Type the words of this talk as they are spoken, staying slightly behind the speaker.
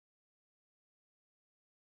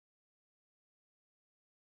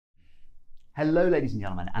Hello ladies and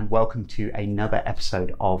gentlemen, and welcome to another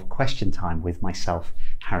episode of Question Time with myself,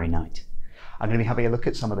 Harry Knight. I'm going to be having a look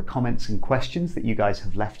at some of the comments and questions that you guys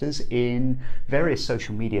have left us in various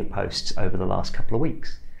social media posts over the last couple of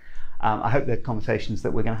weeks. I hope the conversations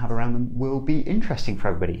that we're going to have around them will be interesting for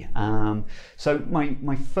everybody. So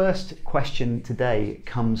my first question today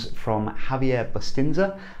comes from Javier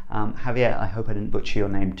Bustinza. Javier, I hope I didn't butcher your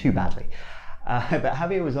name too badly. But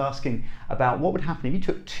Javier was asking about what would happen if you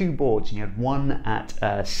took two boards and you had one at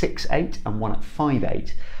 6'8" and one at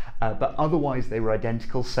 5'8", but otherwise they were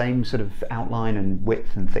identical, same sort of outline and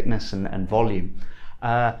width and thickness and volume.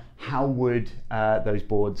 How would those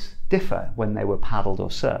boards differ when they were paddled or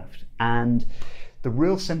surfed? And the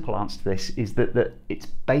real simple answer to this is that it's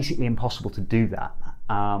basically impossible to do that.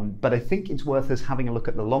 But I think it's worth us having a look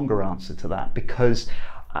at the longer answer to that, because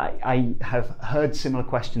I have heard similar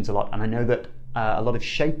questions a lot, and I know that a lot of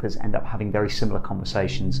shapers end up having very similar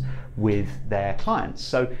conversations with their clients.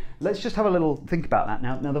 So let's just have a little think about that.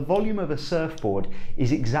 Now the volume of a surfboard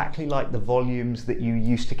is exactly like the volumes that you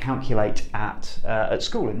used to calculate at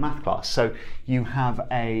school in math class. So you have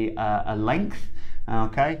a length,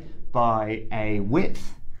 okay, by a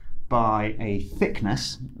width, by a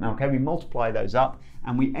thickness, okay, we multiply those up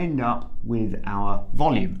and we end up with our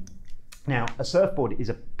volume. Now, a surfboard is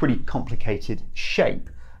a pretty complicated shape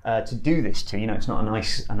to do this to. It's not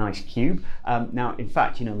a nice cube. Now, in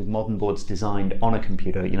fact, with modern boards designed on a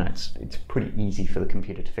computer, it's pretty easy for the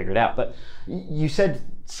computer to figure it out. But you said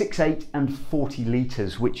 6'8" and 40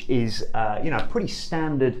 litres, which is a pretty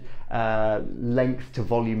standard length to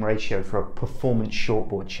volume ratio for a performance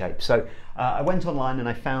shortboard shape. So I went online and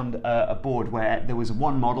I found a board where there was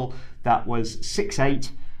one model that was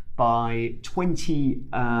 6'8" by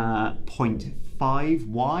 20.5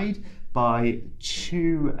 wide by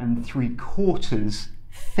 2 3/4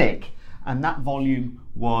 thick, and that volume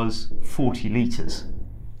was 40 litres.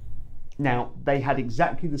 Now, they had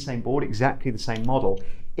exactly the same board, exactly the same model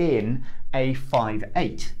in a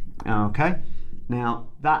 5'8", okay? Now,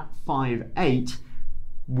 that 5'8"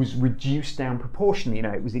 was reduced down proportionally.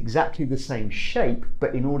 It was exactly the same shape,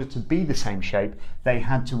 but in order to be the same shape, they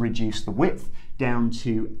had to reduce the width down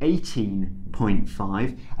to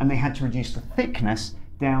 18.5, and they had to reduce the thickness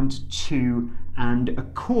down to 2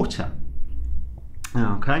 1/4.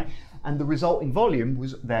 Okay, and the resulting volume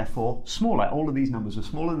was therefore smaller. All of these numbers were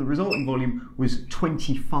smaller. The resulting volume was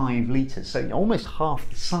 25 litres, so almost half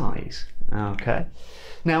the size. Okay,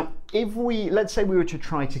 now let's say we were to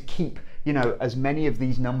try to keep as many of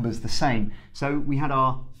these numbers the same. So we had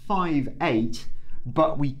our 5'8",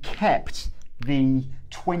 but we kept the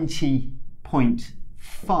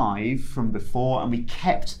 20.5 from before, and we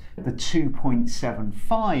kept the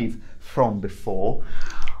 2.75 from before.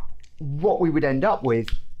 What we would end up with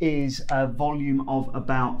is a volume of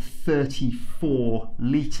about 34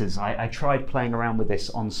 litres. I tried playing around with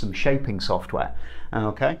this on some shaping software.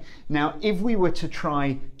 Okay, now if we were to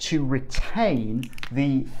try to retain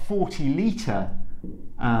the 40 litre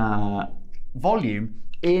volume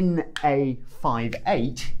in a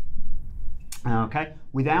 5'8", okay,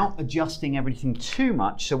 without adjusting everything too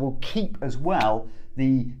much, so we'll keep as well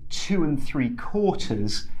the 2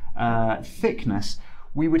 3/4 thickness,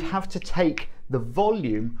 we would have to take the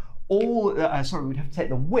volume we'd have to take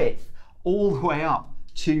the width all the way up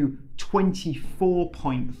to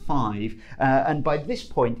 24.5, and by this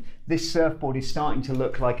point this surfboard is starting to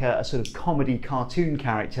look like a sort of comedy cartoon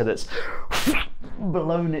character that's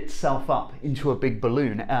blown itself up into a big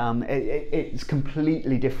balloon. It's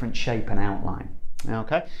completely different shape and outline.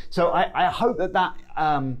 Okay, so I hope that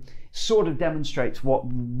sort of demonstrates what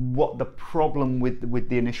the problem with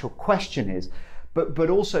the initial question is, but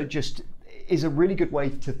also just is a really good way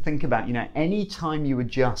to think about, any time you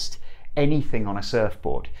adjust anything on a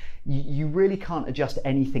surfboard, you really can't adjust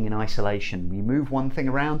anything in isolation. You move one thing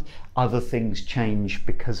around, other things change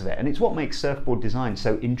because of it, and it's what makes surfboard design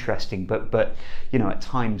so interesting, but at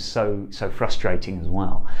times so frustrating as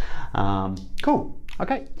well. Cool.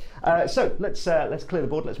 Okay, so let's clear the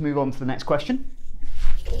board. Let's move on to the next question.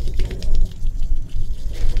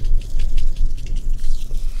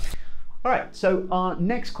 All right, so our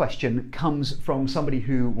next question comes from somebody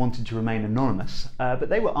who wanted to remain anonymous, but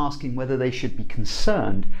they were asking whether they should be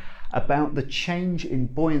concerned about the change in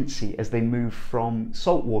buoyancy as they move from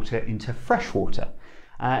saltwater into freshwater.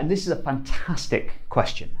 And this is a fantastic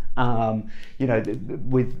question.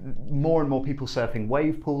 With more and more people surfing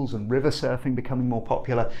wave pools and river surfing becoming more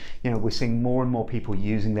popular, we're seeing more and more people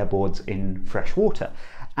using their boards in fresh water.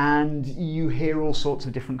 And you hear all sorts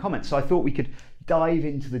of different comments. So I thought we could dive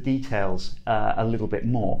into the details a little bit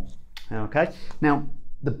more. Okay, now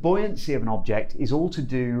the buoyancy of an object is all to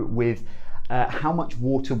do with how much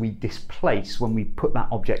water we displace when we put that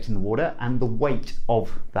object in the water and the weight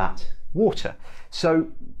of that water. So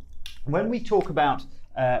when we talk about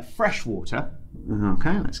fresh water,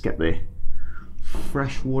 okay, let's get the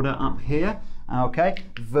fresh water up here, okay,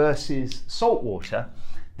 versus salt water,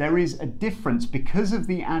 there is a difference because of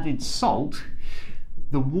the added salt.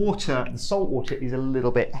 The salt water is a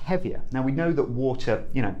little bit heavier. Now we know that water,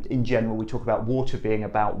 you know, in general, we talk about water being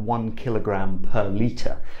about 1 kilogram per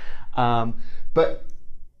litre. But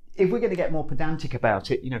if we're going to get more pedantic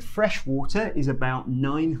about it, you know, fresh water is about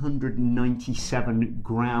 997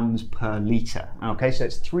 grams per litre. Okay, so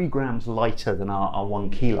it's 3 grams lighter than our 1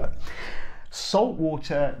 kilo. Salt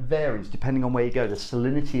water varies depending on where you go. The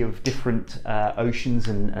salinity of different oceans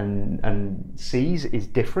and seas is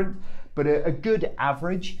different. But a good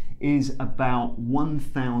average is about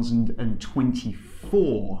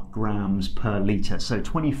 1,024 grams per litre, so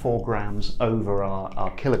 24 grams over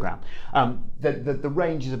our kilogram. The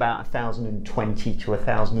range is about 1,020 to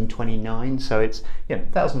 1,029, so it's, you know,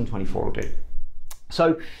 1,024 will do.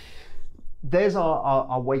 So there's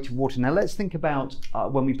our weight of water. Now let's think about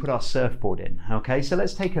when we put our surfboard in, okay? So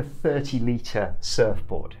let's take a 30-litre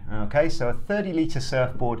surfboard, okay? So a 30-litre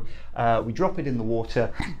surfboard, we drop it in the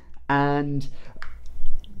water, and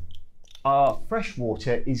our fresh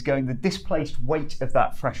water is the displaced weight of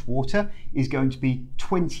that fresh water is going to be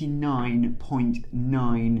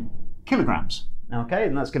 29.9 kilograms, okay?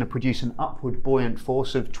 And that's going to produce an upward buoyant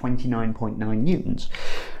force of 29.9 newtons.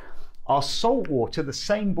 Our salt water, the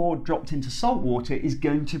same board dropped into salt water, is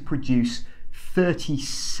going to produce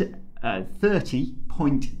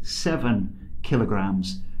 30.7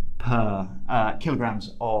 kilograms per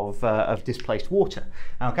kilograms of displaced water.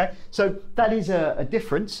 Okay, so that is a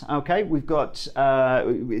difference. Okay, we've got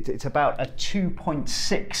it's about a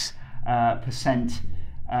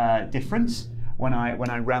 2.6% difference when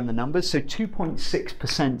I round the numbers. So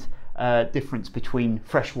 2.6% difference between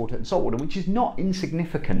fresh water and salt water, which is not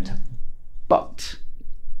insignificant. But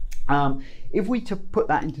if we to put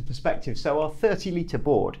that into perspective, so our 30-litre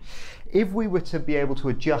board, if we were to be able to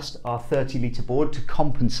adjust our 30-litre board to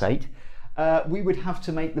compensate, we would have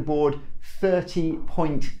to make the board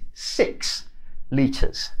 30.6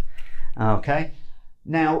 litres. Okay,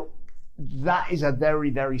 now that is a very,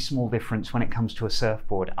 very small difference when it comes to a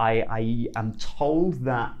surfboard. I am told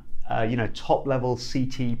that you know, top-level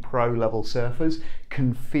CT pro-level surfers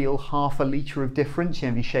can feel half a litre of difference. You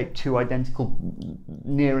know, if you shape two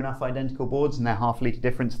near enough identical boards and they're half a litre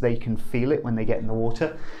difference, they can feel it when they get in the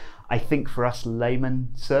water. I think for us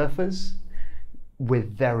layman surfers, we're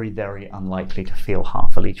very, very unlikely to feel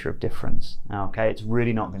half a litre of difference. Okay, it's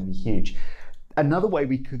really not going to be huge. Another way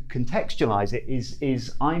we could contextualize it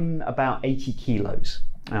is I'm about 80 kilos,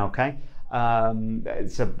 okay?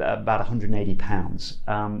 It's about 180 pounds.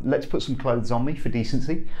 Let's put some clothes on me for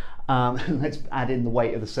decency. Let's add in the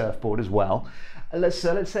weight of the surfboard as well. Let's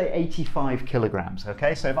say 85 kilograms,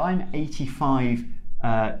 okay? So if I'm 85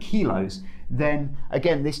 kilos, then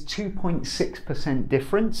again, this 2.6%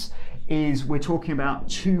 difference we're talking about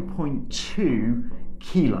 2.2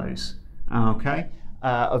 kilos, okay?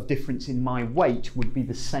 Of difference in my weight would be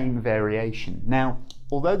the same variation. Now,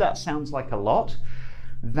 although that sounds like a lot,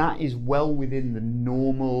 that is well within the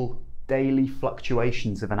normal daily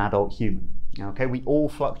fluctuations of an adult human. Okay, we all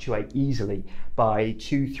fluctuate easily by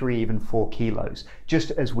 2, 3, even 4 kilos.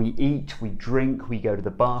 Just as we eat, we drink, we go to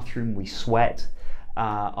the bathroom, we sweat,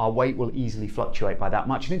 our weight will easily fluctuate by that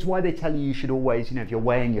much. And it's why they tell you should always, you know, if you're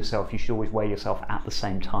weighing yourself, you should always weigh yourself at the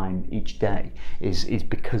same time each day, is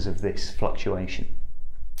because of this fluctuation.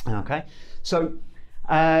 Okay, so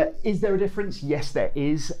is there a difference? Yes, there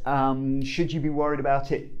is. Should you be worried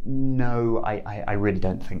about it? No, I really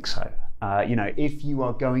don't think so. You know, if you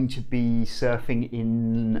are going to be surfing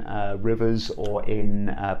in rivers or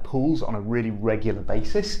in pools on a really regular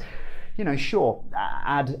basis, you know, sure,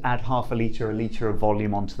 add half a litre of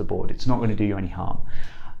volume onto the board. It's not going to do you any harm.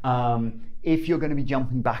 If you're going to be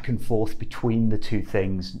jumping back and forth between the two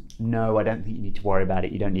things, no, I don't think you need to worry about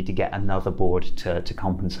it. You don't need to get another board to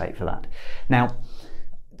compensate for that. Now,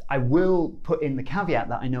 I will put in the caveat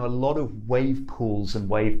that I know a lot of wave pools and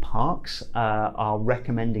wave parks are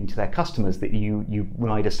recommending to their customers that you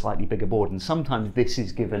ride a slightly bigger board, and sometimes this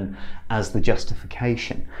is given as the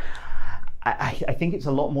justification. I think it's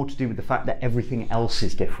a lot more to do with the fact that everything else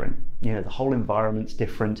is different. You know, the whole environment's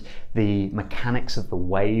different, the mechanics of the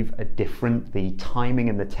wave are different, the timing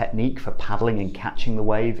and the technique for paddling and catching the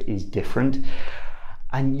wave is different.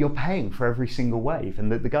 And you're paying for every single wave.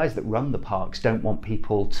 And the guys that run the parks don't want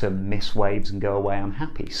people to miss waves and go away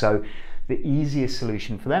unhappy. So the easiest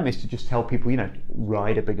solution for them is to just tell people,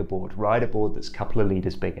 ride a bigger board, ride a board that's a couple of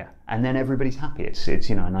litres bigger, and then everybody's happy. It's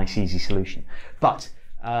a nice, easy solution. But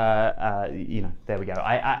there we go.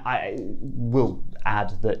 I will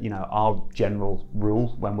add that, our general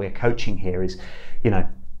rule when we're coaching here is,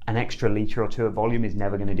 an extra litre or two of volume is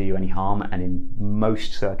never going to do you any harm, and in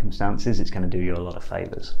most circumstances, it's going to do you a lot of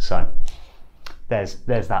favours. So there's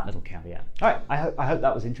that little caveat. All right, I hope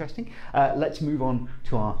that was interesting. Let's move on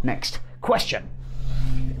to our next question.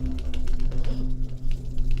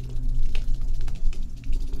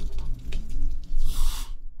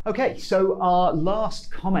 Okay, so our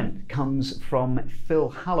last comment comes from Phil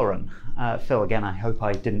Halloran. Phil, again, I hope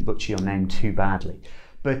I didn't butcher your name too badly.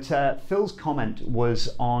 But Phil's comment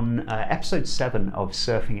was on episode 7 of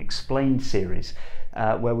Surfing Explained series,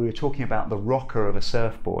 where we were talking about the rocker of a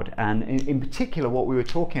surfboard. And in particular, what we were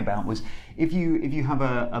talking about was if you have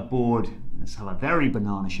a board, let's have a very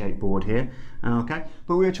banana-shaped board here, okay?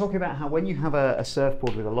 But we were talking about how when you have a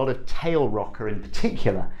surfboard with a lot of tail rocker in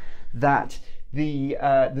particular, that the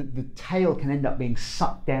tail can end up being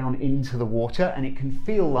sucked down into the water, and it can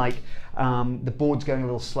feel like the board's going a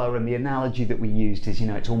little slower. And the analogy that we used is,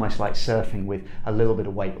 it's almost like surfing with a little bit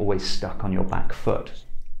of weight always stuck on your back foot.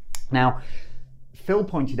 Now, Phil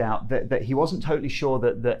pointed out that he wasn't totally sure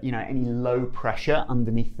that any low pressure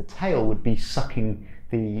underneath the tail would be sucking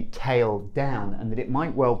the tail down, and that it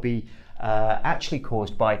might well be actually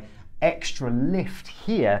caused by extra lift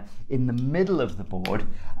here in the middle of the board,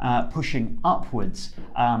 pushing upwards,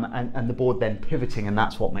 and the board then pivoting, and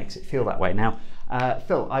that's what makes it feel that way. Now,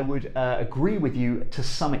 Phil, I would agree with you to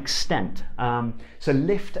some extent. So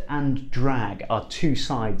lift and drag are two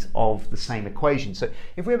sides of the same equation. So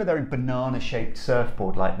if we have a very banana-shaped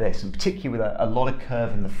surfboard like this, and particularly with a lot of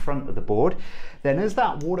curve in the front of the board, then as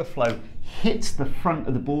that water flow hits the front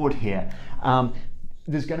of the board here,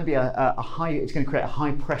 there's going to be it's going to create a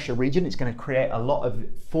high pressure region. It's going to create a lot of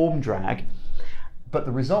form drag, but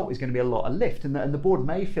the result is going to be a lot of lift, and the board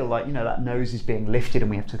may feel like, that nose is being lifted and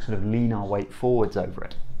we have to sort of lean our weight forwards over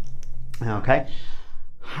it. Okay.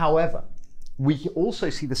 However, we also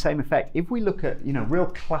see the same effect if we look at, real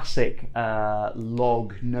classic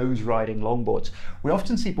log nose riding longboards. We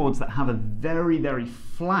often see boards that have a very, very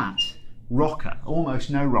flat rocker, almost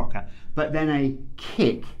no rocker, but then a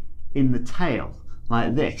kick in the tail,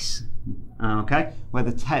 like this, okay, where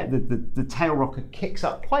the tail rocker kicks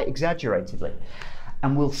up quite exaggeratedly,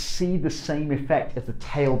 and we'll see the same effect of the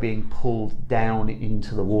tail being pulled down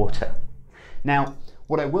into the water. Now,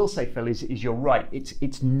 what I will say, Phil, is you're right.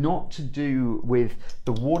 It's not to do with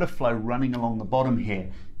the water flow running along the bottom here.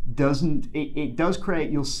 It does create,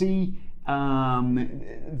 you'll see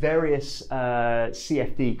various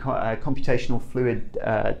CFD, computational fluid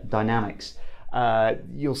dynamics.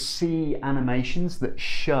 You'll see animations that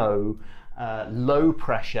show low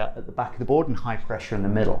pressure at the back of the board and high pressure in the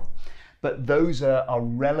middle. But those are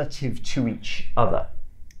relative to each other.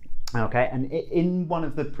 Okay, and in one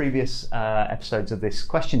of the previous episodes of this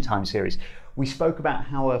Question Time series, we spoke about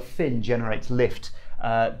how a fin generates lift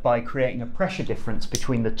by creating a pressure difference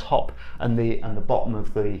between the top and the bottom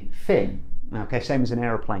of the fin. Okay, same as an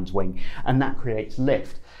aeroplane's wing, and that creates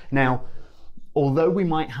lift. Now, although we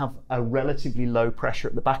might have a relatively low pressure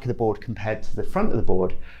at the back of the board compared to the front of the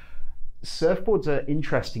board, surfboards are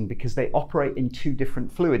interesting because they operate in two different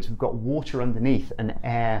fluids. We've got water underneath and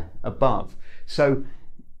air above. So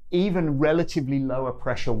even relatively lower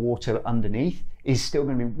pressure water underneath is still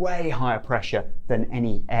going to be way higher pressure than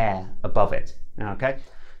any air above it. Okay?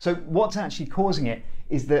 So what's actually causing it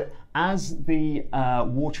is that as the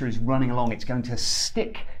water is running along, it's going to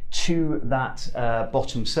stick to that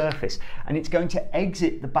bottom surface, and it's going to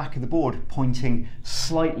exit the back of the board pointing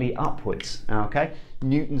slightly upwards. Okay,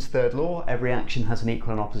 Newton's third law, every action has an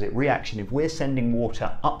equal and opposite reaction. If we're sending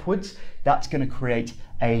water upwards, that's going to create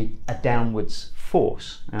a downwards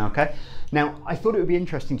force. Okay, now I thought it would be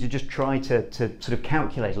interesting to just try to sort of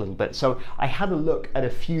calculate a little bit. So I had a look at a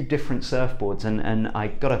few different surfboards, and I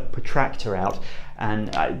got a protractor out,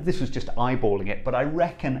 and this was just eyeballing it, but I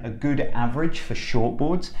reckon a good average for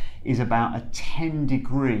shortboards is about a 10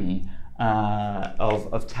 degree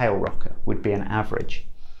of tail rocker would be an average.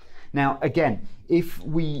 Now again, if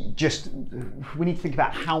we need to think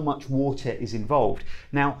about how much water is involved.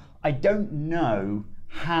 Now I don't know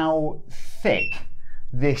how thick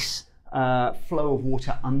this flow of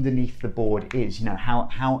water underneath the board is,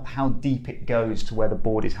 how deep it goes to where the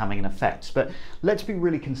board is having an effect. But let's be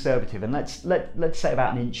really conservative, and let's say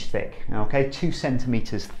about 1 inch thick, okay, 2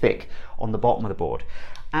 centimeters thick on the bottom of the board.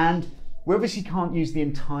 And we obviously can't use the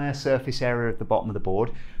entire surface area of the bottom of the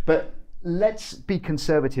board, but let's be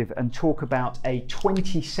conservative and talk about a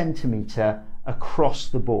 20 centimetre across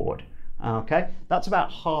the board. Okay, that's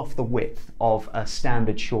about half the width of a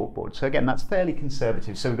standard shortboard. So again, that's fairly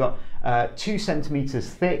conservative. So we've got 2 centimetres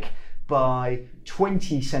thick by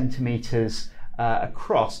 20 centimetres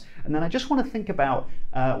across. And then I just want to think about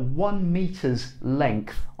 1 meter's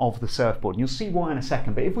length of the surfboard. And you'll see why in a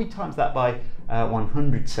second. But if we times that by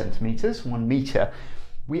 100 centimetres, 1 meter,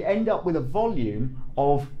 we end up with a volume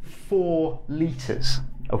of 4 litres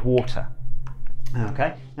of water.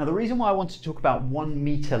 Okay, now the reason why I want to talk about 1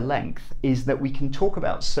 meter length is that we can talk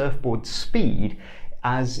about surfboard speed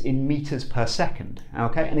as in meters per second.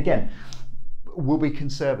 Okay, and again, we'll be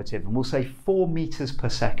conservative and we'll say 4 meters per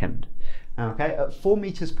second. Okay, at 4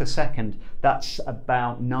 meters per second, that's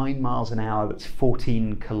about 9 miles an hour, that's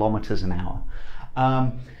 14 kilometers an hour.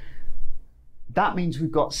 That means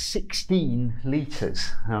we've got 16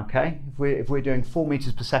 litres, okay? If we're doing 4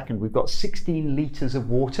 meters per second, we've got 16 litres of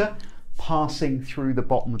water passing through the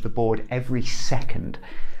bottom of the board every second.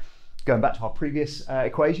 Going back to our previous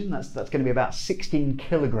equation, that's going to be about 16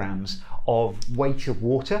 kilograms of weight of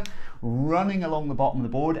water running along the bottom of the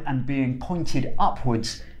board and being pointed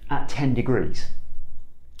upwards at 10 degrees.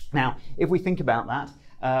 Now, if we think about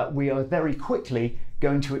that, we are very quickly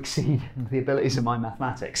going to exceed the abilities of my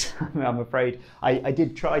mathematics. I'm afraid I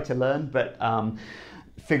did try to learn, but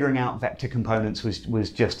figuring out vector components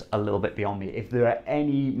was just a little bit beyond me. If there are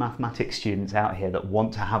any mathematics students out here that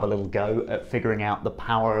want to have a little go at figuring out the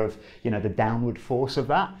power of, the downward force of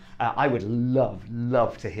that, I would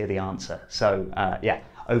love to hear the answer. So yeah,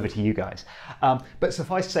 over to you guys. But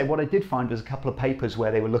suffice to say, what I did find was a couple of papers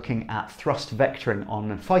where they were looking at thrust vectoring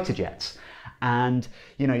on fighter jets. And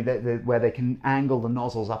where they can angle the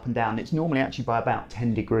nozzles up and down, it's normally actually by about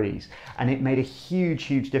 10 degrees, and it made a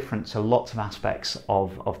huge difference to lots of aspects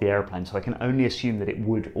of the airplane. So I can only assume that it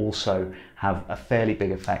would also have a fairly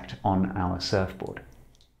big effect on our surfboard.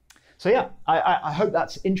 So yeah, I hope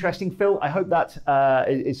that's interesting, Phil. I hope that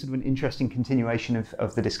is sort of an interesting continuation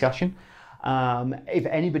of the discussion. If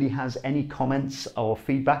anybody has any comments or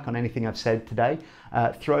feedback on anything I've said today,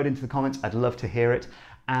 throw it into the comments. I'd love to hear it.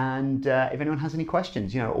 And if anyone has any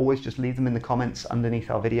questions, always just leave them in the comments underneath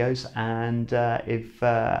our videos. And if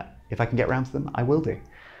I can get around to them, I will do.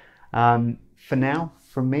 For now,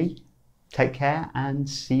 from me, take care and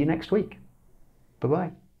see you next week.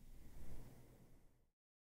 Bye-bye.